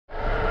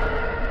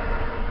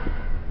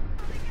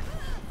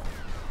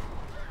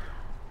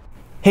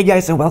Hey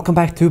guys, and welcome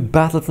back to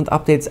Battlefront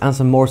updates and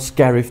some more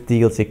Scarif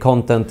DLC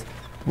content.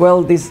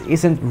 Well, this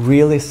isn't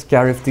really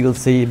Scarif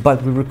DLC,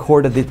 but we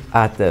recorded it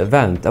at the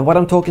event. And what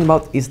I'm talking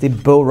about is the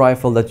bow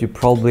rifle that you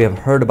probably have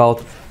heard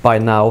about by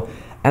now.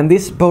 And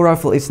this bow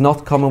rifle is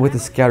not coming with the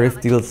Scarif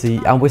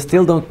DLC, and we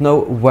still don't know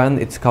when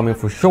it's coming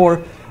for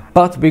sure.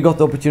 But we got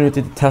the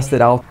opportunity to test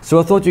it out, so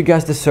I thought you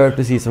guys deserve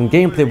to see some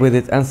gameplay with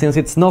it. And since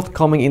it's not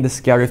coming in the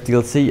Scarif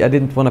DLC, I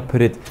didn't want to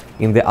put it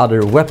in the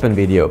other weapon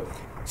video.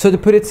 So to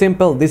put it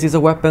simple, this is a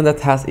weapon that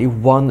has a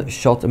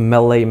one-shot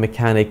melee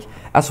mechanic,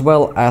 as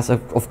well as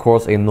of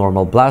course a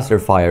normal blaster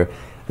fire.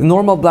 The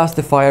normal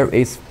blaster fire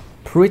is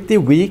pretty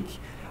weak,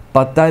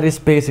 but that is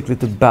basically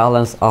to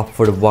balance up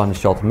for the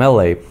one-shot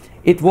melee.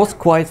 It was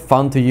quite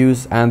fun to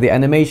use, and the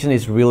animation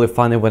is really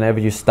funny whenever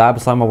you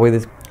stab someone with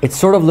it. It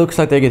sort of looks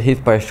like they get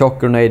hit by a shock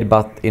grenade,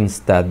 but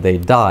instead they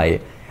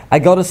die. I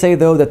gotta say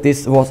though that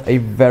this was a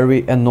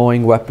very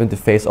annoying weapon to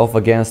face off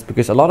against,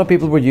 because a lot of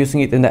people were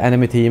using it in the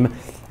enemy team,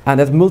 and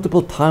at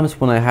multiple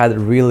times when I had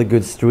really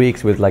good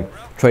streaks with like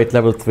trait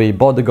level 3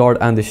 bodyguard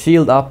and the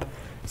shield up,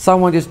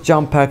 someone just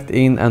jump packed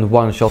in and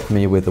one-shot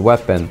me with the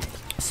weapon.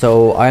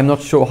 So I am not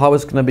sure how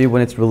it's gonna be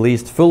when it's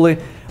released fully,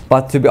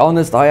 but to be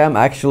honest, I am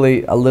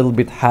actually a little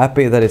bit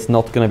happy that it's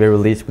not gonna be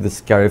released with the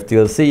Scarif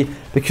DLC,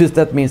 because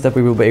that means that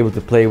we will be able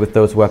to play with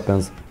those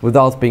weapons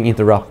without being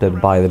interrupted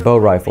by the bow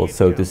rifle,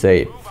 so to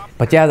say.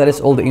 But yeah, that is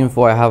all the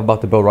info I have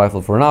about the bow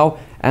rifle for now,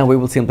 and we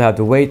will simply have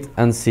to wait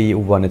and see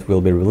when it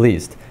will be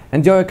released.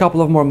 Enjoy a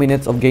couple of more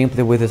minutes of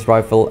gameplay with this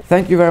rifle.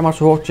 Thank you very much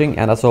for watching,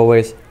 and as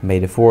always, may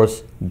the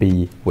force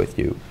be with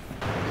you.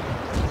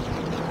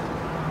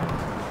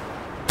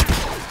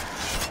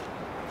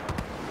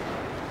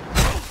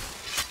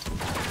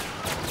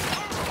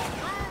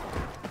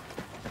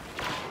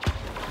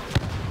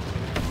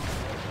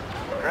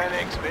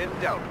 Krennic's been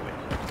dealt with.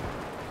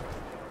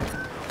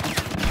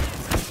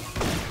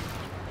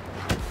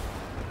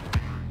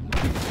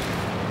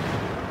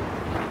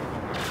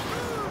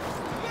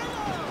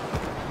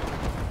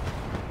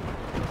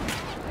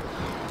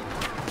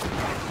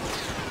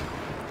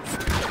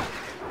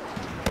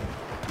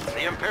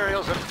 The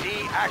Imperials have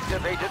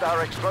deactivated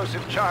our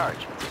explosive charge.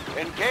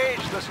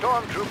 Engage the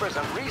stormtroopers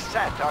and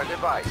reset our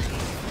device.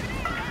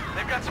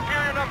 They've got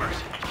superior numbers.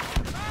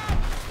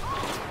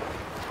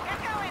 Get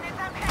going,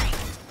 it's okay.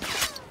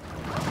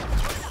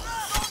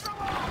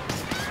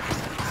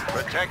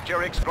 Protect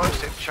your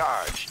explosive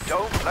charge.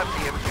 Don't let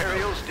the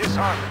Imperials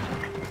disarm it.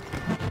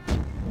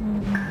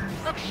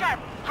 Look sharp.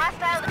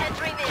 Hostiles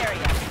entering the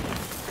area.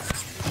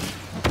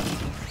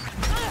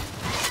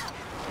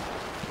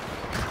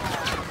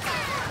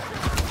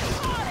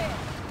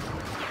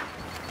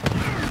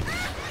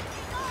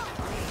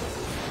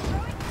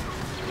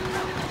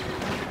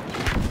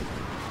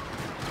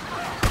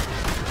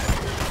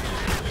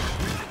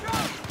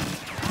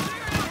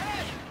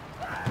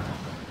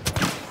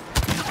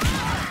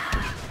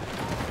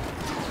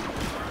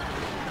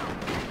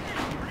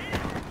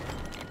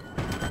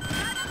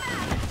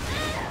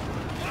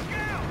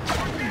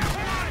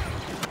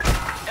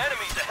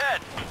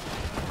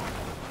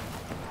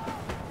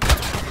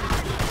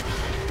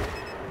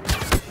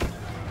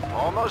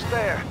 Almost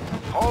there.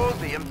 Hold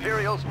the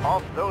Imperials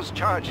off those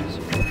charges.